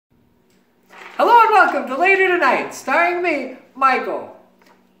Welcome to Later Tonight, starring me, Michael.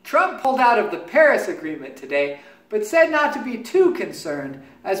 Trump pulled out of the Paris Agreement today, but said not to be too concerned,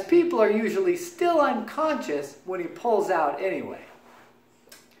 as people are usually still unconscious when he pulls out anyway.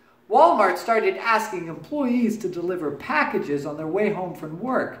 Walmart started asking employees to deliver packages on their way home from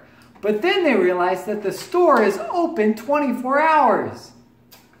work, but then they realized that the store is open 24 hours.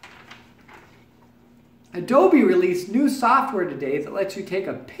 Adobe released new software today that lets you take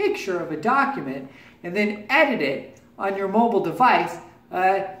a picture of a document and then edit it on your mobile device,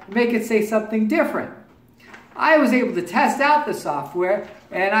 make it say something different. I was able to test out the software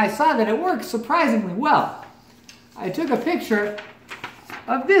and I saw that it works surprisingly well. I took a picture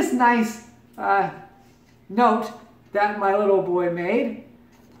of this nice note that my little boy made,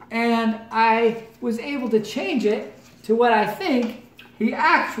 and I was able to change it to what I think he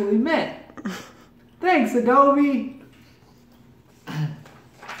actually meant. Thanks, Adobe.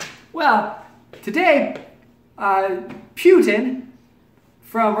 Well, today, Putin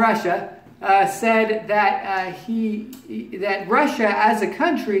from Russia said that that Russia as a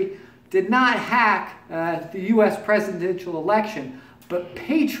country did not hack the U.S. presidential election, but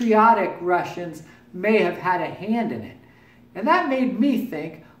patriotic Russians may have had a hand in it. And that made me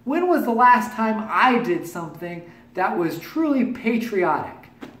think, when was the last time I did something that was truly patriotic?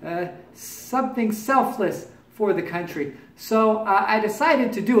 Something selfless for the country. So I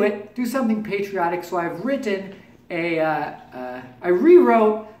decided to do something patriotic. So I've written I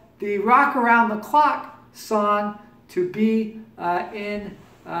rewrote the Rock Around the Clock song to be in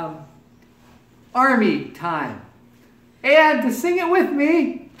Army time. And to sing it with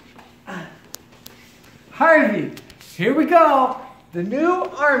me, Harvey, here we go. The new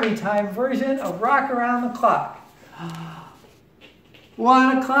Army time version of Rock Around the Clock.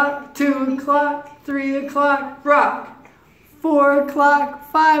 1 o'clock, 2 o'clock, 3 o'clock, rock. 4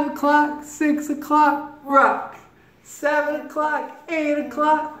 o'clock, 5 o'clock, 6 o'clock, rock. 7 o'clock, 8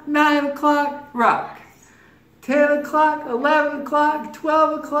 o'clock, 9 o'clock, rock. 10 o'clock, 11 o'clock,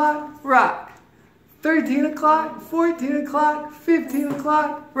 12 o'clock, rock. 13 o'clock, 14 o'clock, 15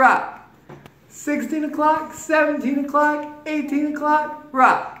 o'clock, rock. 16 o'clock, 17 o'clock, 18 o'clock,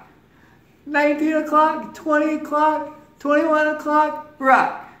 rock. 19 o'clock, 20 o'clock, 21 o'clock,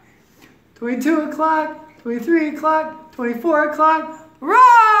 rock. 22 o'clock, 23 o'clock, 24 o'clock,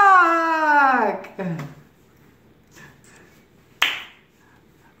 rock!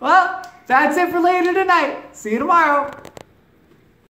 Well, that's it for Later Tonight. See you tomorrow.